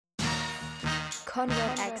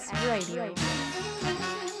Conrad X Radio.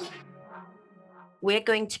 We're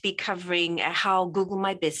going to be covering how Google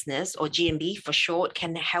My Business, or GMB for short,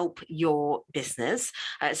 can help your business,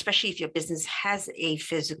 especially if your business has a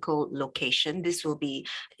physical location. This will be,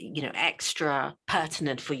 extra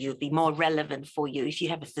pertinent for you, be more relevant for you if you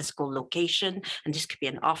have a physical location. And this could be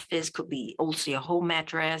an office, could be also your home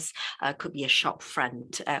address, could be a shop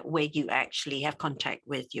front where you actually have contact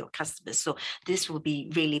with your customers. So this will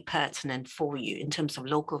be really pertinent for you in terms of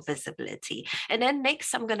local visibility. And then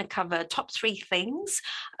next, I'm going to cover top 3 things.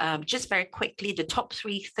 Just very quickly, the top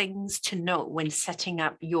 3 things to note when setting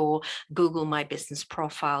up your Google My Business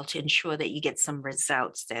profile to ensure that you get some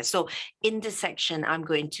results there. So in this section, I'm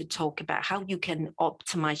going to talk about how you can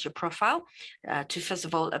optimize your profile to, first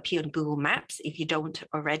of all, appear on Google Maps if you don't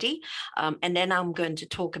already. And then I'm going to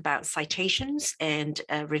talk about citations and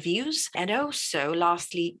reviews. And also,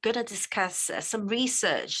 lastly, going to discuss some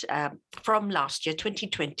research from last year,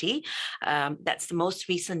 2020. That's the most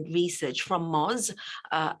recent research from Moz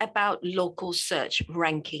about local search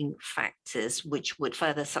ranking factors, which would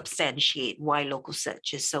further substantiate why local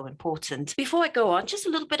search is so important. Before I go on, just a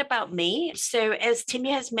little bit about me. So as Timmy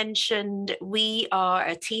has mentioned, we are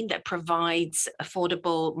a team that provides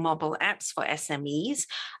affordable mobile apps for SMEs.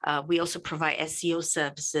 We also provide SEO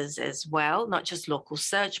services as well, not just local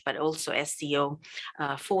search, but also SEO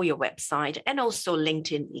for your website, and also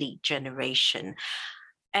LinkedIn lead generation.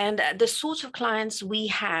 And the sort of clients we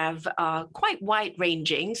have are quite wide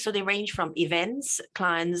ranging. So they range from events,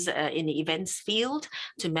 clients in the events field,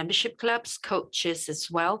 to membership clubs, coaches as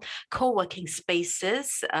well, co-working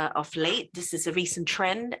spaces of late. This is a recent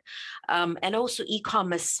trend. And also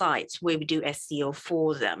e-commerce sites where we do SEO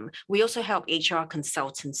for them. We also help HR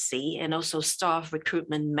consultancy and also staff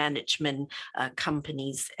recruitment management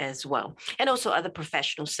companies as well. And also other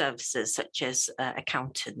professional services such as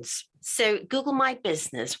accountants. So Google My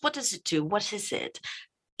Business, what does it do? What is it?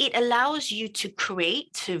 It allows you to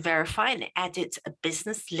create, to verify and edit a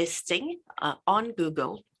business listing on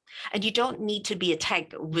Google. And you don't need to be a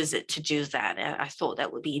tech wizard to do that. I thought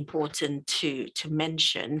that would be important to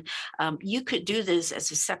mention. You could do this as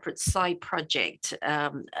a separate side project,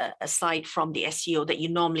 aside from the SEO that you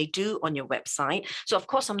normally do on your website. So of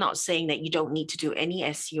course, I'm not saying that you don't need to do any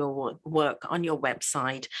SEO work on your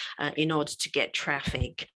website in order to get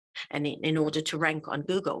traffic and in order to rank on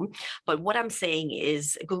Google. But what I'm saying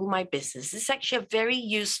is Google My Business is actually a very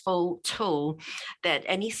useful tool that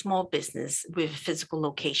any small business with a physical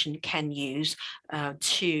location can use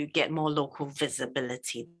to get more local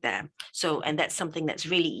visibility there. So, and that's something that's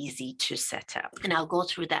really easy to set up. And I'll go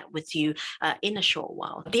through that with you in a short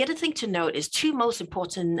while. The other thing to note is 2 most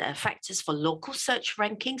important factors for local search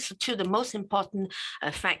rankings. So 2 of the most important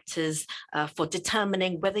factors for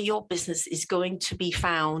determining whether your business is going to be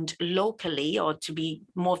found locally or to be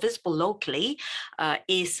more visible locally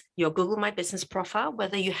is your Google My Business profile,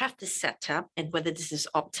 whether you have this set up and whether this is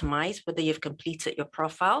optimized, whether you've completed your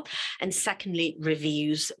profile. And secondly,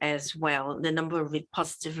 reviews as well, the number of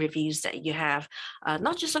positive reviews that you have,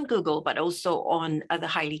 not just on Google, but also on other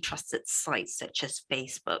highly trusted sites such as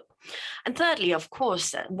Facebook. And thirdly, of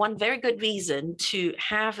course, one very good reason to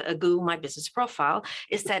have a Google My Business profile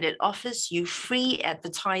is that it offers you free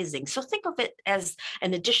advertising. So think of it as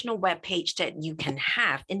an additional web page that you can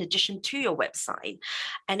have in addition to your website.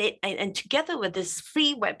 And together with this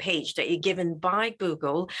free web page that you're given by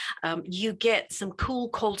Google, you get some cool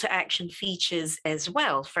call to action features as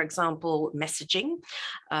well. For example, messaging,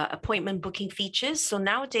 appointment booking features. So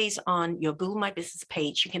nowadays on your Google My Business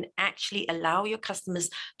page, you can actually allow your customers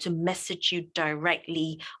to message you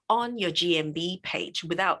directly on your GMB page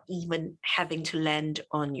without even having to land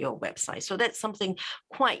on your website. So that's something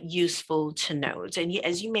quite useful to note. And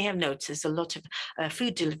as you may have noticed, a lot of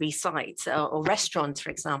food delivery sites or restaurants, for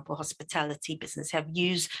example, hospitality business have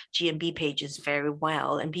used GMB pages very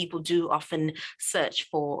well. And people do often search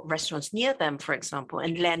for restaurants near them, for example,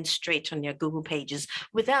 and land straight on your Google pages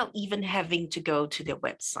without even having to go to their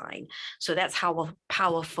website. So that's how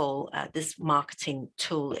powerful this marketing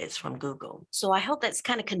tool is from Google. So I hope that's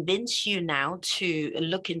kind of convinced you now to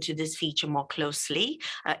look into this feature more closely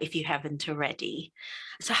if you haven't already.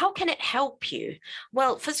 So how can it help you?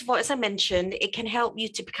 Well, first of all, as I mentioned, it can help you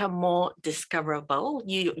to become more discoverable.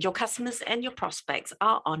 Your customers and your prospects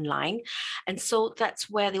are online. And so that's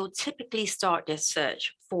where they'll typically start their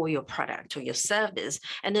search for your product or your service.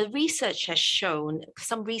 And the research has shown,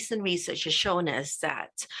 some recent research has shown us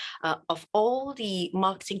that of all the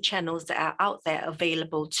marketing channels that are out there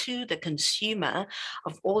available to the consumer,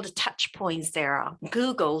 of all the touch points there are,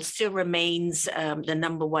 Google still remains the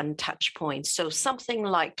number one touch point. So something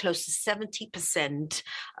like close to 70%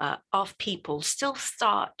 of people still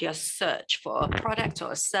start their search for a product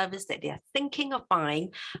or a service that they're thinking of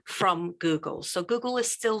buying from Google. So Google is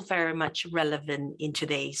still very much relevant in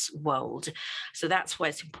today's world. So that's why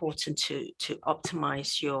it's important to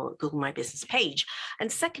optimize your Google My Business page.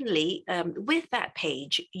 And secondly, with that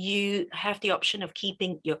page, you have the option of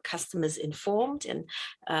keeping your customers informed, and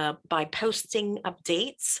by posting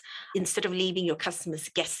updates, instead of leaving your customers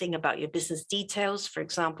guessing about your business details. For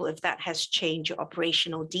example, if that has changed, your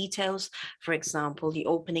operational details, for example, the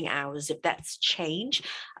opening hours, if that's changed,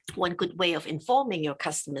 one good way of informing your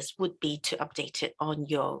customers would be to update it on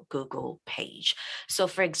your Google page. So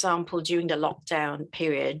for example, during the lockdown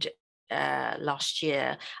period, last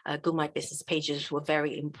year, Google My Business pages were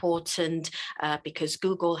very important because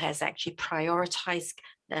Google has actually prioritized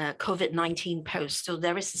COVID-19 posts. So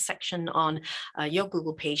there is a section on your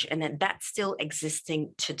Google page, and then that's still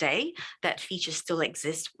existing today. That feature still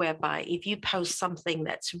exists, whereby if you post something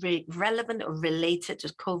that's relevant or related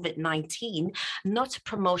to COVID-19, not a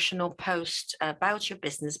promotional post about your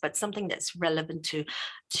business, but something that's relevant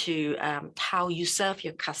to how you serve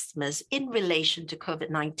your customers in relation to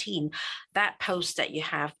COVID-19, that post that you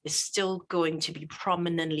have is still going to be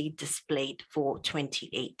prominently displayed for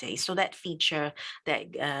 28 days. So that feature that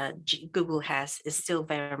Google has is still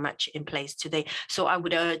very much in place today. So I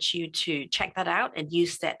would urge you to check that out and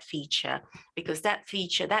use that feature, because that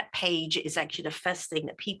feature, that page is actually the first thing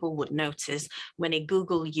that people would notice when they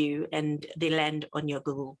Google you and they land on your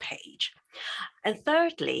Google page. And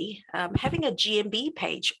thirdly, having a GMB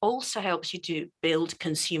page also helps you to build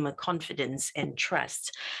consumer confidence and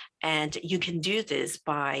trust. And you can do this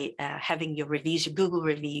by having your reviews, your Google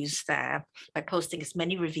reviews there, by posting as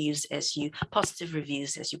many reviews as positive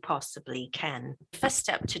reviews as you possibly can. The first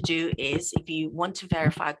step to do is, if you want to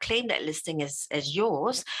verify, claim that listing as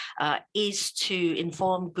yours, is to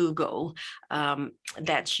inform Google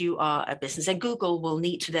that you are a business. And Google will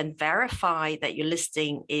need to then verify that your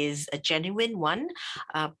listing is a genuine one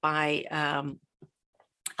by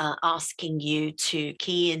asking you to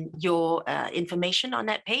key in your information on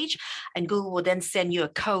that page, and Google will then send you a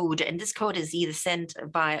code, and this code is either sent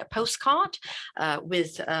by a postcard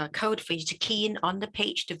with a code for you to key in on the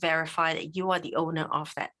page to verify that you are the owner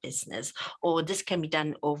of that business, or this can be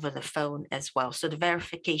done over the phone as well. So the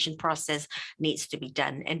verification process needs to be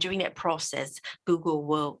done, and during that process, Google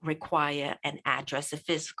will require an address, a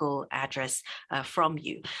physical address from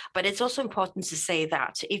you. But it's also important to say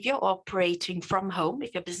that if you're operating from home,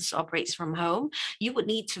 if your business operates from home, you would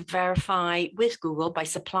need to verify with Google by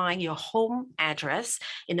supplying your home address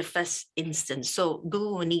in the first instance. So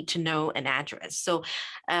Google will need to know an address. So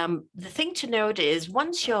the thing to note is,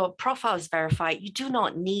 once your profile is verified, you do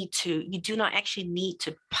not actually need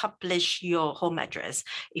to publish your home address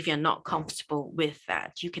if you're not comfortable with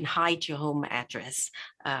that. You can hide your home address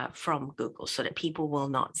from Google so that people will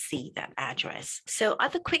not see that address. So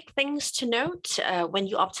other quick things to note when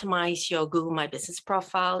you optimize your Google My Business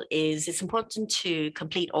profile is it's important to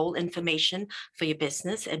complete all information for your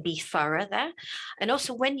business and be thorough there. And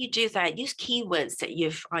also, when you do that, use keywords that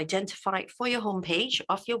you've identified for your homepage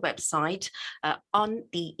of your website on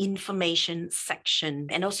the information section,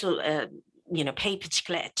 and also pay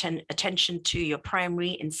particular attention to your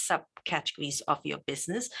primary and subcategories of your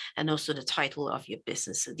business, and also the title of your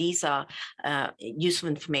business. So these are useful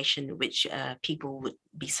information which people would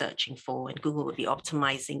be searching for, and Google would be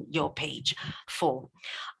optimizing your page for.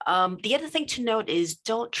 The other thing to note is,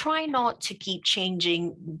 try not to keep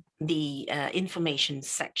changing the information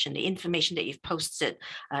section, the information that you've posted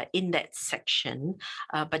in that section,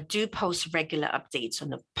 but do post regular updates on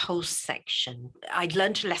the post section. I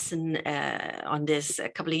learned a lesson on this a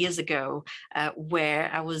couple of years ago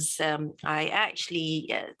where I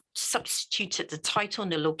actually substituted the title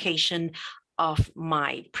and the location of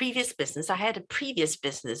my previous business. I had a previous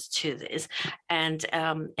business to this, and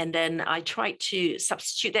then I tried to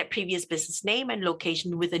substitute that previous business name and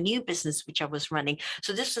location with a new business which I was running.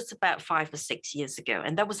 So this was about 5 or 6 years ago,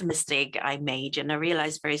 and that was a mistake I made, and I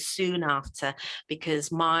realized very soon after,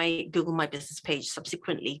 because my Google My Business page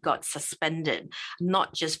subsequently got suspended,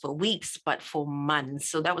 not just for weeks but for months.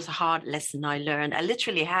 So that was a hard lesson I learned. I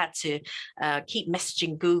literally had to keep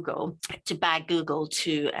messaging Google to beg Google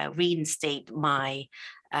to reinstate my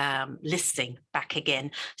listing back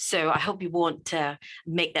again. So I hope you won't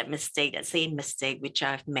make that mistake, that same mistake, which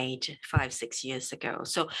I've made 5-6 years ago.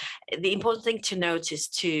 So the important thing to note is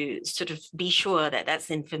to sort of be sure that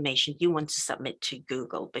that's information you want to submit to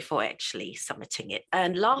Google before actually submitting it.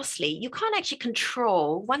 And lastly, you can't actually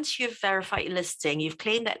control, once you've verified your listing, you've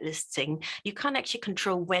claimed that listing, you can't actually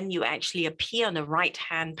control when you actually appear on the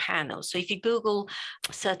right-hand panel. So if you Google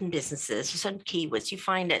certain businesses, certain keywords, you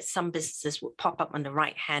find that some businesses will pop up on the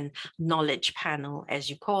right-hand knowledge panel, as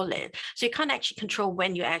you call it. So you can't actually control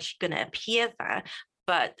when you're actually going to appear there.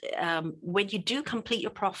 But when you do complete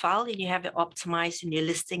your profile and you have it optimized and your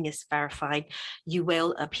listing is verified, you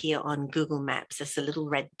will appear on Google Maps as a little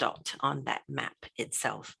red dot on that map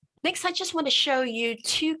itself. Next, I just want to show you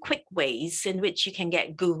 2 quick ways in which you can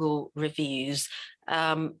get Google reviews.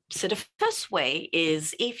 So the first way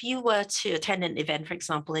is if you were to attend an event, for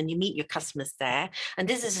example, and you meet your customers there, and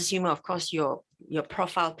this is assuming, of course, your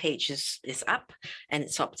profile page is up and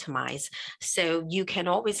it's optimized. So you can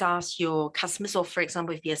always ask your customers, or for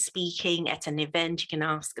example, if you're speaking at an event, you can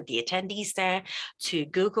ask the attendees there to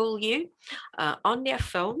Google you on their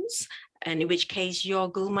phones. And in which case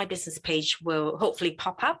your Google My Business page will hopefully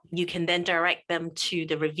pop up. You can then direct them to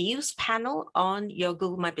the reviews panel on your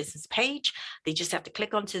Google My Business page. They just have to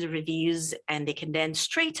click onto the reviews and they can then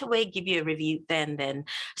straight away give you a review then.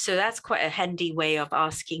 So that's quite a handy way of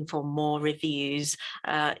asking for more reviews.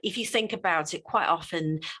 If you think about it, quite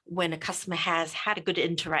often when a customer has had a good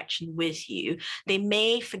interaction with you, they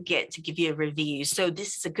may forget to give you a review. So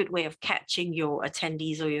this is a good way of catching your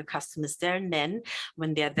attendees or your customers there and then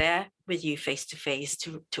when they're there with you face to face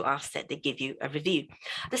to ask that they give you a review.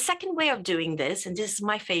 The second way of doing this, and this is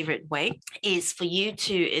my favorite way, is for you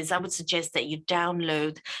to, I would suggest that you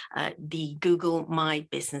download the Google My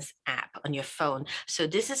Business app on your phone. So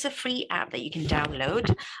this is a free app that you can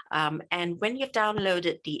download. And when you've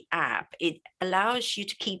downloaded the app, it allows you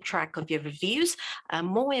to keep track of your reviews.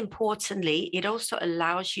 More importantly, it also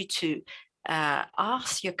allows you to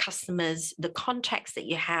ask your customers, the contacts that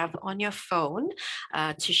you have on your phone,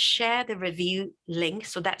 to share the review link.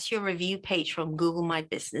 So that's your review page from Google My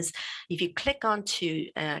Business. If you click onto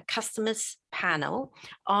customers panel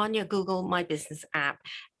on your Google My Business app,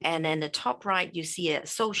 and then the top right, you see a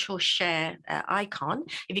social share icon.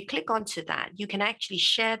 If you click onto that, you can actually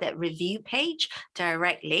share that review page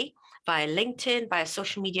directly via LinkedIn, via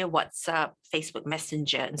social media, WhatsApp, Facebook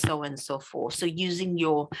Messenger, and so on and so forth. So using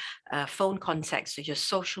your phone contacts or your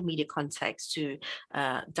social media contacts to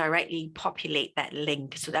directly populate that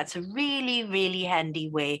link. So that's a really, really handy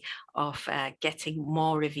way of getting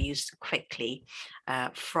more reviews quickly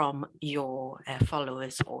from your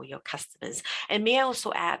followers or your customers. And may I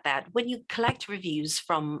also add that when you collect reviews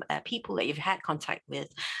from people that you've had contact with,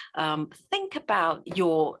 think about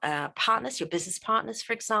your partners, your business partners,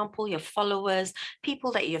 for example, your followers,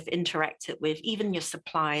 people that you've interacted with, even your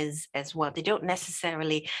suppliers as well. They don't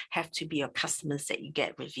necessarily have to be your customers that you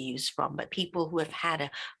get reviews from, but people who have had a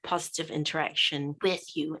positive interaction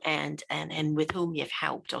with you and with whom you've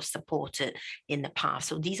helped or supported in the past.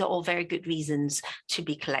 So these are all very good reasons to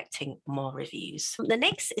be collecting more reviews. The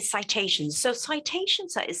next is citations. So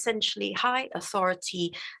citations are essentially high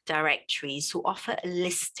authority directories who offer a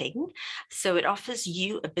listing. So it offers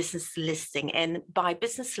you a business listing. And by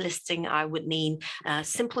business listing, I would mean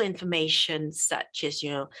simple information such as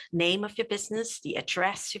your name of your business, the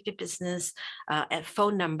address of your business, a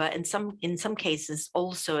phone number. And in some cases,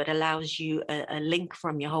 also it allows you a link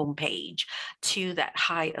from your homepage to that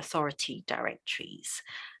high authority directory.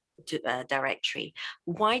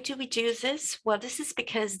 Why do we do this? Well, this is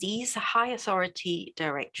because these high authority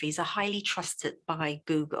directories are highly trusted by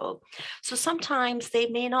Google. So sometimes they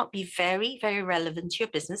may not be very, very relevant to your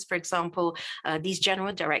business. For example, these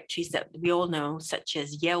general directories that we all know, such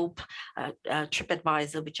as Yelp,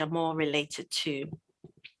 TripAdvisor, which are more related to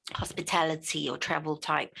hospitality or travel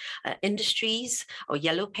type industries, or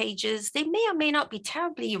Yellow Pages, they may or may not be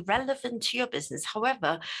terribly relevant to your business.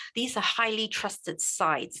 However, these are highly trusted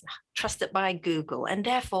sites, trusted by Google, and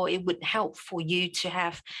therefore it would help for you to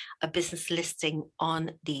have a business listing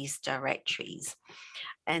on these directories.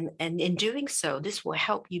 And in doing so, this will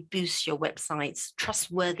help you boost your website's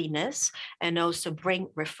trustworthiness and also bring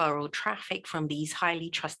referral traffic from these highly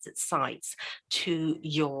trusted sites to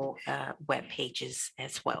your web pages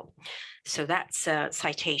as well. So that's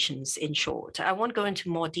citations in short. I won't go into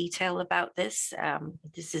more detail about this.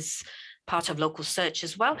 This is part of local search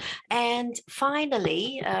as well. And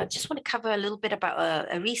finally, just want to cover a little bit about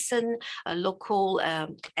a recent local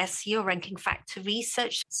SEO ranking factor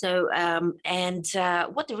research. So,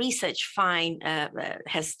 what the research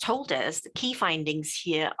has told us, the key findings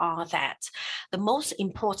here are that The most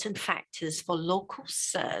important factors for local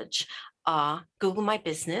search are Google My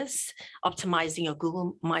Business, optimizing your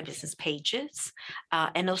Google My Business pages,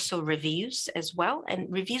 and also reviews as well. And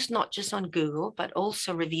reviews not just on Google, but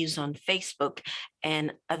also reviews on Facebook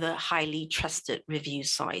and other highly trusted review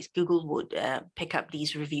sites. Google would pick up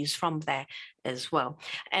these reviews from there as well.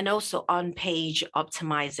 And also on-page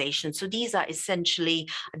optimization. So these are essentially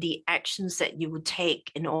the actions that you would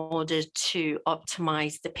take in order to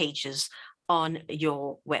optimize the pages on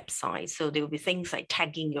your website. So there will be things like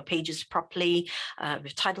tagging your pages properly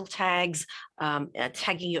with title tags,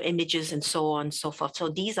 tagging your images, and so on and so forth. So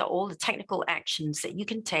these are all the technical actions that you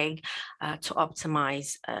can take to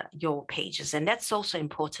optimize your pages. And that's also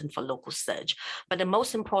important for local search. But the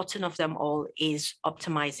most important of them all is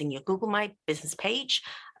optimizing your Google My Business page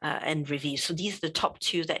and reviews. So these are the top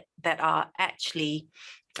two that are actually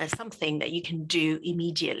something that you can do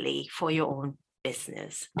immediately for your own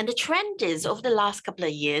business. And the trend is over the last couple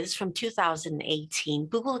of years, from 2018,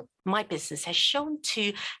 Google My Business has shown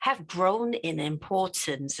to have grown in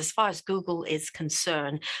importance as far as Google is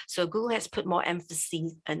concerned. So Google has put more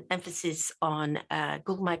emphasis on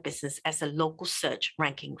Google My Business as a local search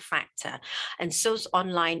ranking factor. And so's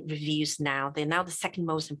online reviews now. They're now the second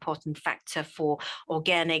most important factor for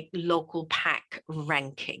organic local pack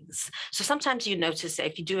rankings. So sometimes you notice that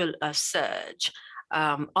if you do a search,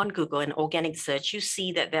 on Google, an organic search, you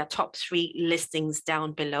see that there are top 3 listings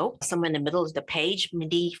down below, somewhere in the middle of the page,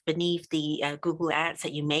 beneath the Google ads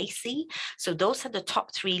that you may see. So those are the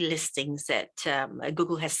top 3 listings that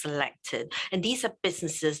Google has selected. And these are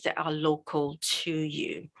businesses that are local to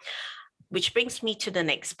you. Which brings me to the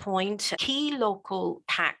next point. Key local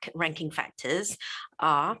pack ranking factors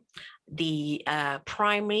are the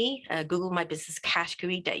primary Google My Business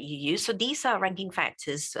category that you use. So these are ranking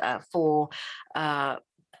factors for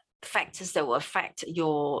factors that will affect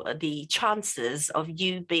the chances of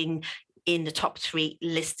you being in the top 3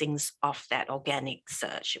 listings of that organic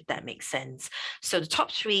search, if that makes sense. So the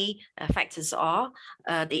top 3 factors are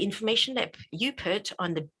the information that you put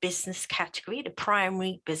on the business category, the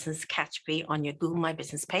primary business category on your Google My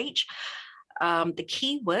Business page, the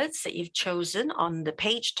keywords that you've chosen on the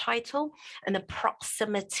page title, and the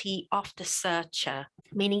proximity of the searcher,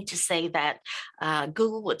 meaning to say that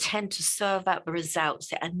Google will tend to serve up results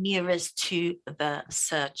that are nearest to the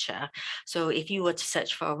searcher. So if you were to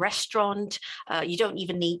search for a restaurant, you don't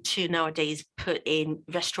even need to nowadays put in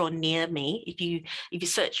restaurant near me. If you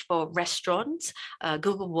search for restaurants,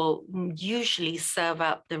 Google will usually serve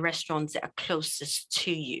up the restaurants that are closest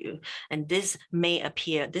to you. And this would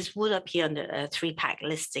appear on the 3-pack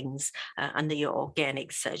listings under your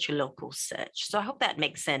organic search, your local search. So I hope that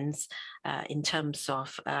makes sense in terms of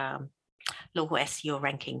local SEO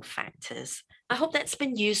ranking factors. I hope that's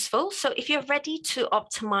been useful. So if you're ready to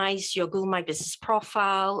optimize your Google My Business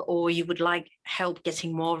profile, or you would like help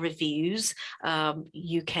getting more reviews,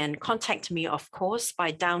 you can contact me, of course,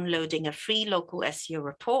 by downloading a free local SEO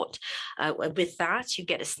report. With that, you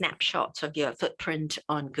get a snapshot of your footprint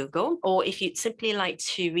on Google. Or if you'd simply like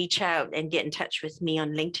to reach out and get in touch with me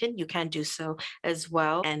on LinkedIn, you can do so as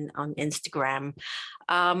well, and on Instagram.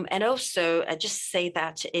 And also just say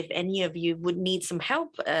that if any of you would need some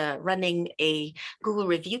help running a Google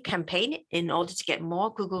review campaign in order to get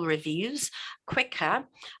more Google reviews quicker,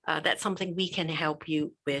 that's something we can help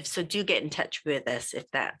you with. So do get in touch with us if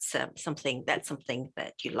that's something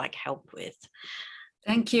that you'd like help with.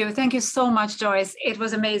 Thank you. Thank you so much, Joyce. It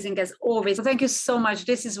was amazing as always. So thank you so much.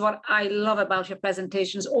 This is what I love about your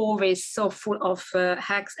presentations, always so full of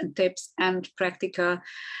hacks and tips and practical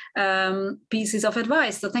pieces of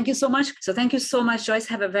advice. So thank you so much. So thank you so much, Joyce.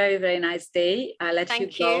 Have a very, very nice day. I'll let you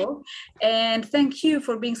go. And thank you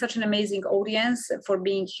for being such an amazing audience, for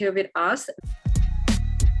being here with us.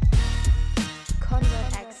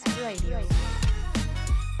 Convert X Radio.